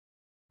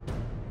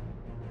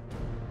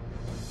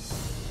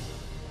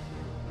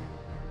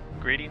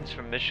Greetings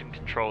from Mission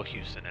Control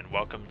Houston and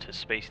welcome to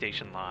Space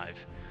Station Live.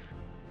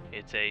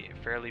 It's a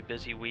fairly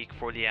busy week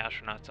for the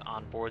astronauts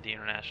on board the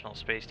International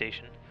Space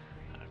Station.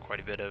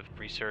 Quite a bit of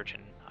research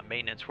and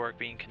maintenance work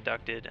being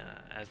conducted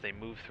as they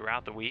move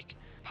throughout the week.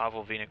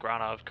 Pavel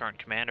Vinogradov, current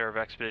commander of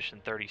Expedition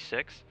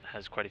 36,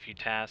 has quite a few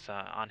tasks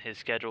on his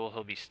schedule.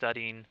 He'll be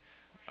studying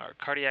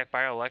cardiac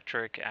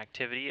bioelectric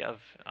activity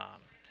of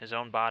his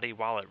own body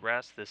while at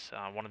rest. This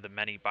one of the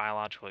many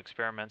biological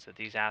experiments that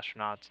these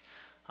astronauts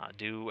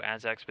do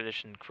as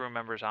expedition crew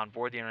members on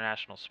board the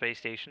International Space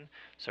Station,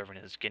 serving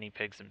as guinea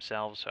pigs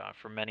themselves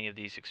for many of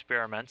these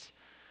experiments.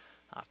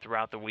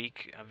 Throughout the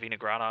week,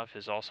 Vinogradov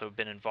has also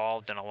been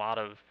involved in a lot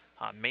of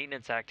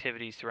maintenance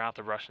activities throughout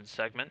the Russian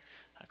segment,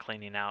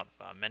 cleaning out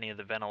many of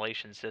the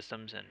ventilation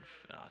systems and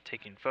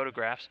taking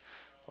photographs.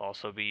 He'll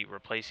also be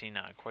replacing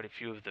quite a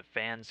few of the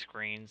fan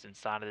screens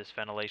inside of this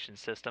ventilation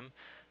system,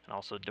 and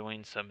also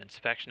doing some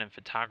inspection and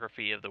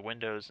photography of the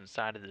windows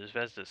inside of the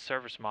Zvezda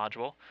service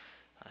module.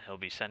 He'll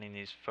be sending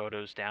these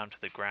photos down to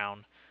the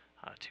ground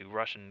to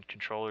Russian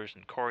controllers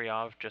in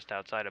Koryov, just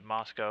outside of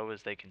Moscow,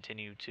 as they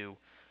continue to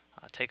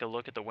take a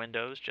look at the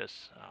windows,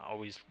 just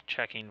always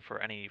checking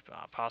for any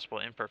possible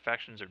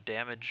imperfections or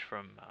damage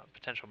from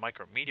potential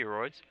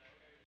micrometeoroids.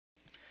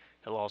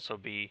 He'll also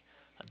be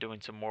doing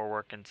some more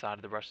work inside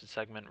of the Russian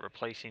segment,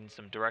 replacing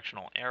some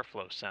directional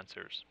airflow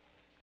sensors.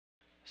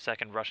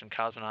 Second Russian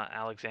cosmonaut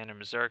Alexander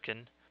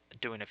MISURKIN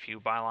doing a few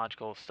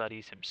biological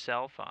studies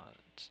himself,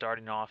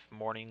 starting off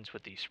mornings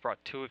with the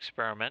Sprott-2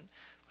 experiment,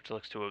 which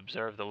looks to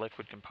observe the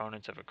liquid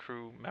components of a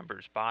crew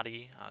member's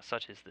body,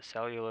 such as the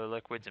cellular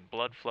liquids and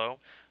blood flow,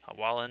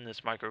 while in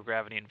this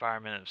microgravity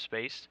environment of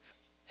space.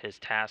 His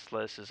task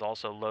list is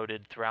also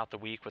loaded throughout the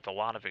week with a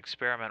lot of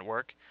experiment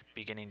work,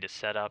 beginning to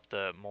set up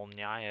the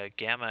Molniya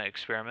Gamma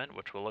experiment,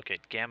 which will look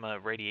at gamma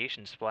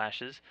radiation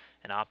splashes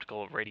and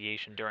optical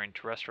radiation during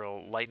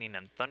terrestrial lightning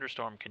and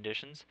thunderstorm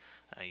conditions,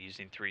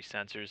 using 3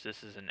 sensors.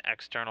 This is an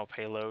external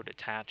payload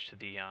attached to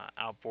the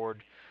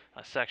outboard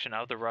section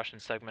of the Russian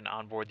segment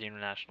on board the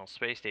International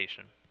Space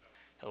Station.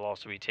 He'll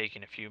also be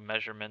taking a few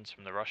measurements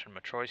from the Russian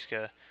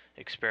Matryoshka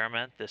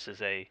experiment. This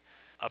is a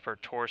upper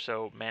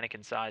torso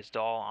mannequin-sized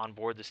doll on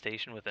board the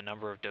station with a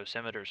number of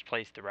dosimeters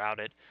placed throughout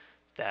it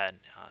that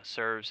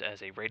serves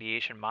as a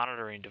radiation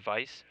monitoring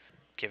device,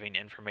 giving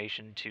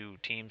information to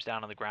teams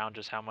down on the ground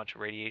just how much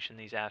radiation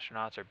these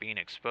astronauts are being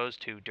exposed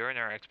to during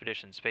their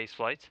expedition space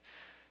flights.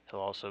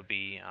 He'll also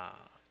be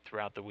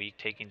throughout the week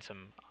taking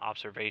some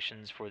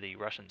observations for the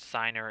Russian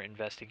Signer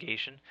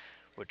investigation,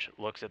 which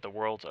looks at the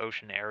world's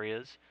ocean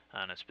areas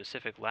on a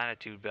specific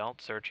latitude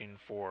belt, searching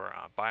for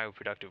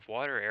bioproductive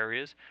water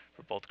areas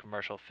for both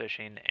commercial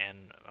fishing and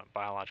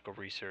biological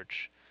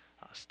research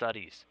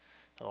studies.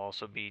 He'll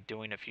also be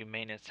doing a few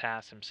maintenance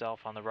tasks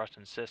himself on the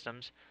Russian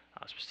systems,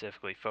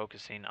 specifically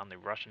focusing on the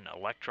Russian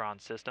Electron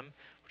system,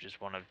 which is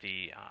one of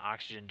the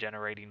oxygen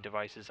generating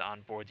devices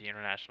on board the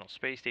International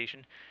Space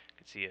Station. You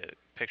can see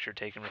a picture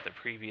taken with the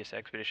previous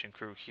expedition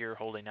crew here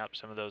holding up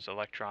some of those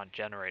Electron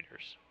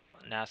generators.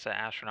 NASA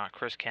astronaut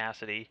Chris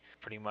Cassidy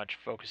pretty much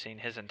focusing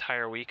his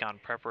entire week on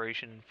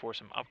preparation for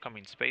some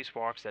upcoming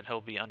spacewalks that he'll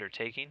be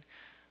undertaking.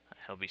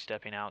 He'll be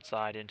stepping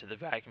outside into the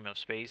vacuum of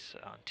space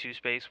on 2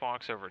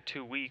 spacewalks over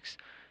 2 weeks.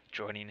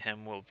 Joining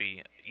him will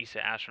be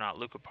ESA astronaut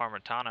Luca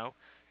Parmitano,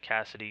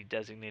 Cassidy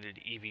designated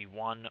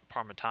EV-1,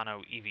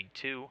 Parmitano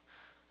EV-2.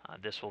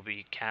 This will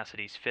be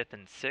Cassidy's 5th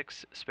and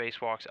 6th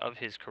spacewalks of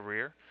his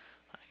career.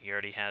 He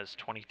already has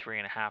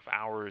 23.5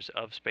 hours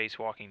of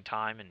spacewalking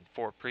time in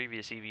 4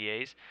 previous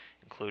EVAs,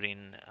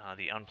 including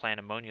the unplanned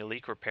ammonia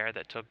leak repair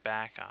that took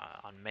back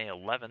on May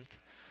 11th.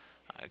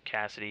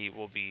 Cassidy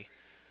will be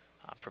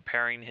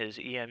preparing his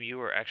EMU,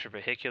 or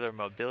extravehicular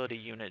mobility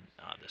unit,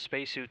 the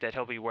spacesuit that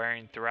he'll be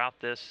wearing throughout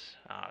this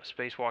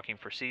spacewalking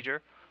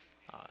procedure,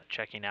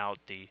 checking out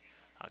the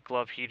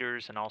glove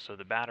heaters and also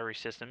the battery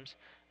systems,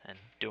 and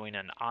doing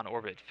an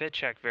on-orbit fit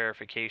check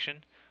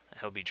verification.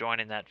 He'll be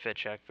joining that fit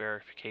check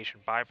verification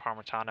by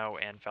Parmitano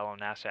and fellow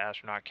NASA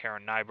astronaut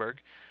Karen Nyberg.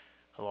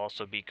 He'll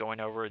also be going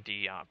over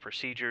the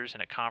procedures in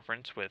a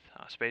conference with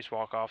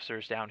spacewalk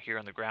officers down here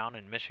on the ground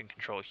in Mission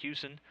Control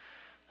Houston.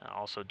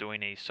 Also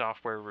doing a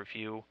software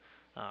review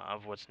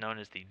of what's known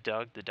as the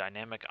DUG, the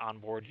Dynamic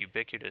Onboard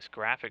Ubiquitous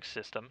Graphics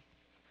System.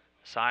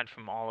 Aside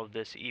from all of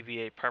this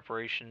EVA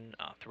preparation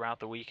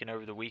throughout the week and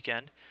over the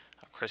weekend,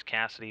 Chris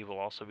Cassidy will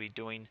also be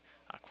doing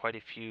quite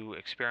a few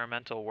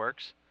experimental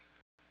works.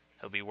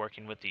 He'll be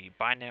working with the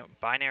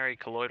binary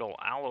colloidal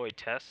alloy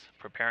tests,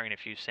 preparing a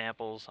few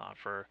samples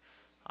for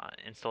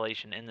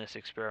installation in this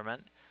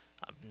experiment,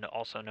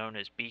 also known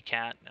as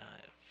BCAT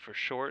for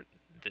short.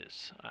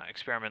 This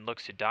experiment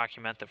looks to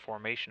document the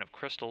formation of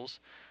crystals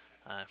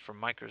from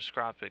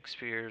microscopic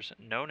spheres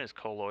known as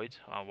colloids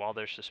while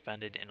they're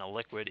suspended in a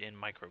liquid in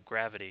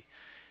microgravity.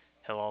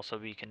 He'll also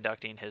be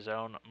conducting his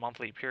own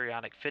monthly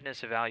periodic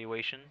fitness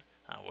evaluation,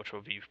 which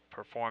will be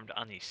performed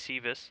on the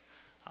CVIS,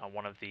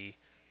 one of the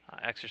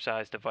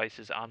exercise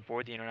devices on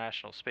board the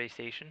International Space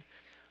Station.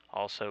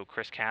 Also,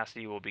 Chris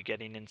Cassidy will be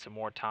getting in some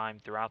more time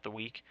throughout the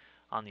week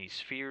on the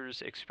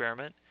Spheres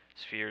experiment,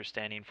 spheres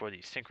standing for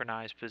the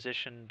synchronized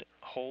positioned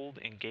hold,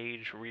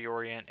 engage,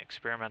 reorient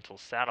experimental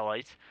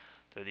satellites.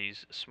 They're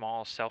these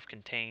small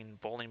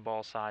self-contained bowling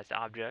ball-sized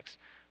objects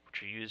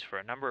which are used for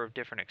a number of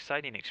different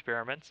exciting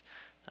experiments,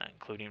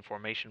 including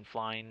formation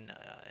flying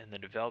and the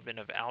development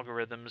of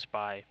algorithms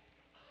by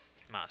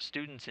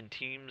students and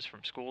teams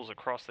from schools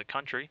across the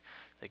country.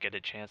 They get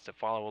a chance to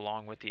follow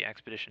along with the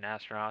expedition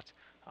astronauts,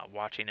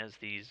 watching as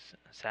these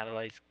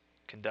satellites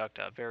conduct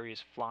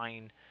various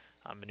flying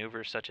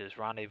maneuvers such as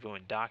rendezvous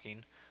and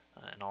docking,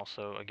 and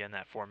also, again,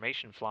 that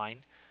formation flying.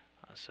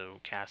 So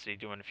Cassidy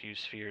doing a few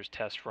spheres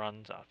test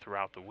runs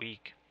throughout the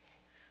week.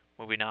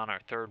 Moving on, our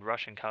third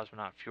Russian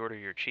cosmonaut, Fyodor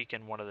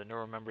Yurchikhin, one of the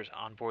newer members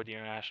on board the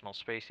International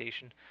Space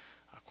Station.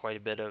 Quite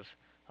a bit of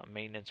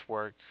maintenance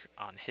work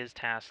on his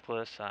task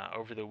list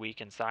over the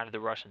week inside of the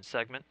Russian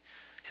segment.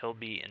 He'll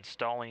be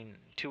installing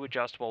 2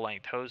 adjustable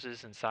length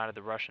hoses inside of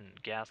the Russian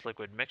gas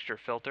liquid mixture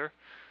filter.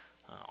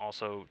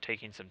 Also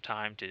taking some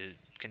time to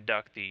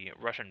conduct the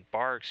Russian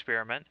bar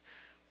experiment,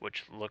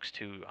 which looks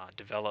to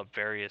develop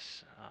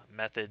various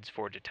methods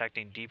for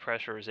detecting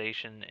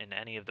depressurization in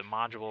any of the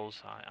modules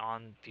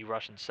on the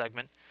Russian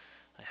segment.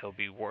 He'll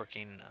be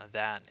working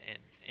that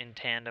in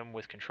tandem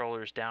with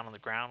controllers down on the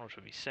ground, which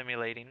will be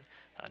simulating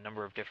a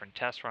number of different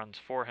test runs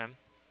for him.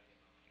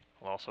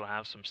 We'll also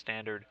have some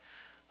standard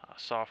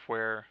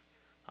software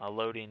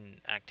loading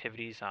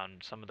activities on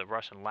some of the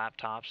Russian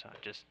laptops,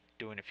 just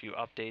doing a few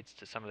updates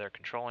to some of their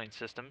controlling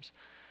systems.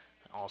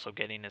 Also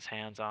getting his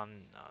hands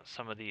on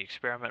some of the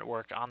experiment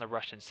work on the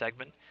Russian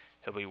segment.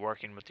 He'll be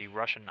working with the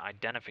Russian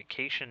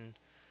identification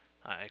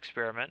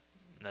experiment.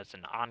 That's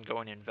an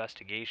ongoing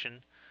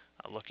investigation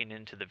looking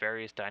into the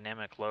various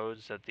dynamic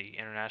loads that the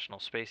International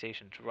Space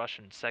Station's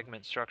Russian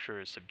segment structure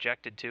is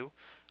subjected to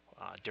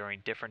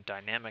during different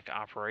dynamic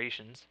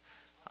operations.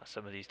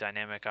 Some of these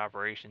dynamic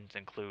operations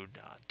include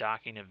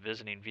docking of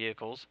visiting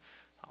vehicles,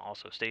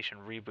 also station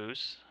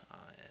reboosts,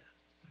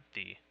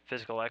 the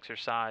physical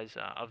exercise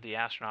of the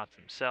astronauts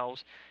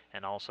themselves,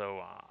 and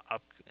also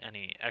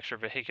any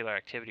extravehicular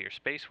activity or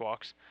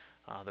spacewalks.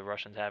 The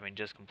Russians having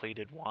just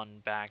completed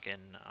one back in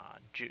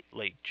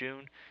late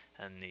June,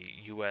 and the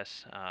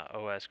U.S.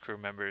 OS crew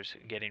members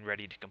getting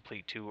ready to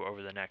complete 2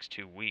 over the next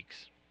 2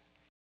 weeks.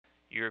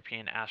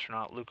 European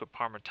astronaut Luca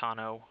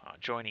Parmitano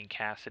joining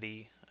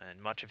Cassidy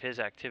and much of his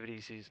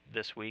activities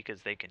this week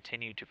as they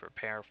continue to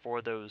prepare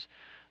for those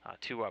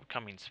 2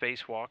 upcoming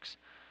spacewalks.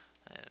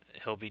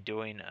 He'll be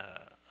doing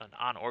an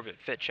on-orbit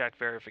fit check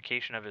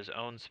verification of his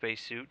own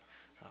spacesuit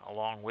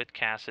along with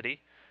Cassidy.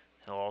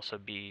 He'll also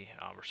be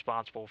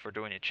responsible for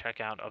doing a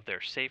checkout of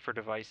their SAFER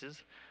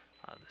devices.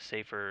 The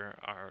SAFER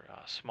are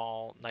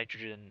small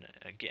nitrogen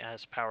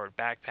gas-powered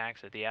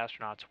backpacks that the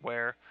astronauts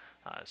wear,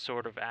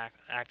 sort of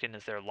acting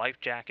as their life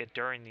jacket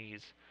during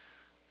these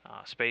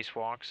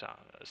spacewalks,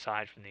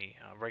 aside from the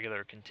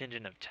regular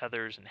contingent of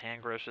tethers and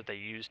hand grips that they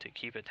use to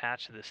keep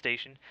attached to the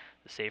station.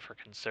 The SAFER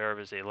can serve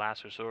as a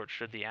last resort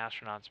should the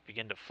astronauts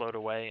begin to float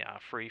away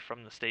free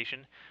from the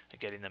station,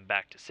 getting them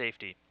back to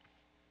safety.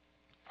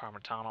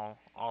 Parmitano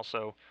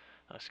also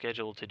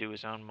scheduled to do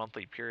his own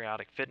monthly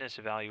periodic fitness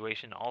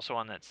evaluation, also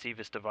on that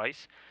SEVIS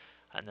device,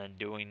 and then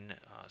doing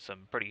some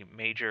pretty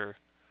major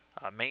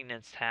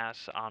maintenance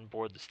tasks on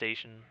board the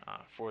station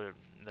for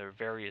their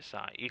various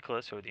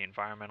ECLS, or the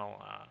environmental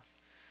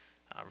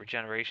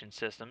regeneration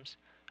systems.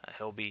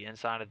 He'll be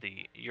inside of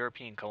the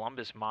European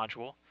Columbus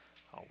module,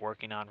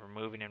 working on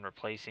removing and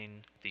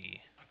replacing the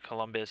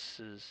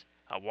Columbus's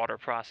water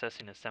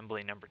processing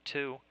assembly number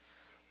 2,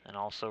 and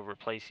also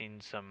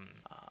replacing some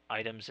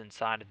items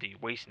inside of the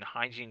waste and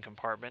hygiene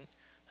compartment.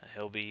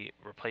 He'll be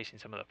replacing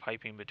some of the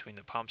piping between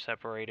the pump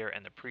separator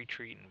and the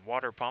pre-treat and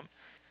water pump.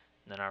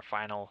 And then our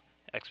final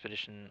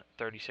Expedition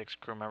 36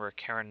 crew member,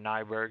 Karen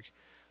Nyberg,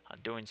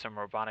 doing some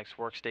robotics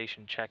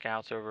workstation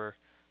checkouts over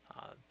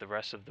the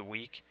rest of the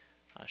week.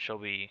 She'll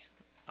be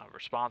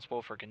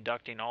responsible for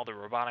conducting all the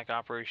robotic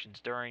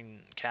operations during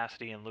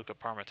Cassidy and Luca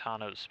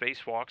Parmitano's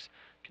spacewalks,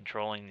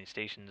 controlling the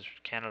station's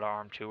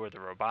Canadarm2, or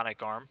the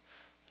robotic arm.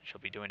 She'll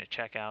be doing a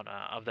checkout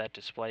of that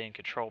display and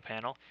control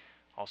panel,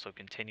 also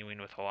continuing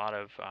with a lot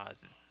of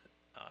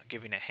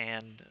giving a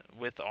hand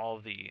with all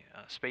of the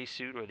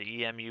spacesuit or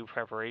the EMU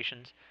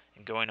preparations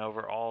and going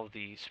over all of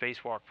the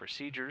spacewalk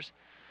procedures.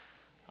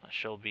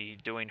 She'll be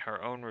doing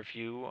her own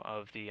review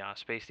of the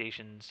space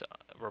station's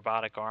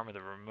robotic arm, or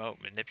the Remote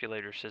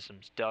Manipulator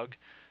Systems DUG.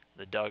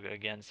 The DUG,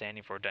 again,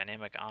 standing for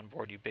Dynamic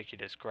Onboard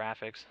Ubiquitous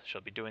Graphics.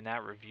 She'll be doing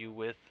that review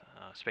with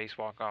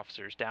spacewalk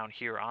officers down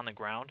here on the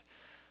ground.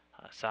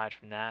 Aside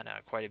from that,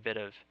 quite a bit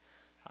of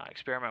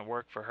experiment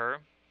work for her.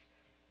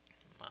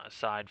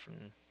 Aside from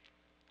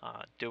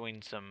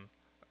doing some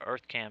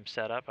EarthCam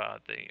setup.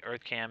 The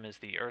EarthCam is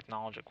the Earth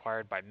knowledge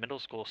acquired by middle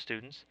school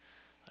students.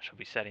 She'll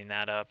be setting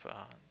that up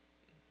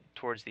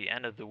towards the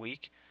end of the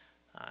week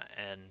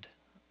and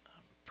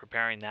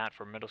preparing that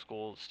for middle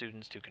school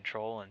students to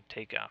control and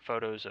take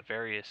photos of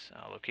various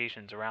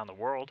locations around the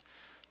world.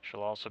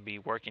 She'll also be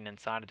working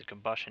inside of the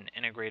combustion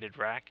integrated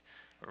rack,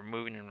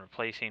 removing and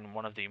replacing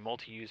one of the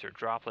multi-user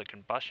droplet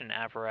combustion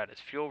apparatus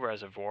fuel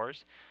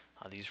reservoirs.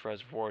 These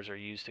reservoirs are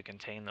used to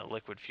contain the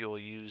liquid fuel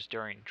used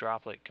during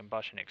droplet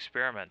combustion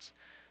experiments.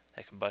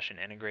 The combustion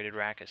integrated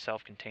rack, a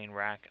self-contained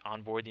rack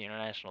on board the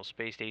International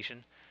Space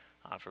Station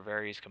for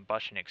various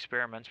combustion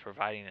experiments,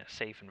 providing a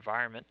safe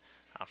environment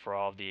for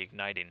all of the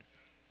igniting.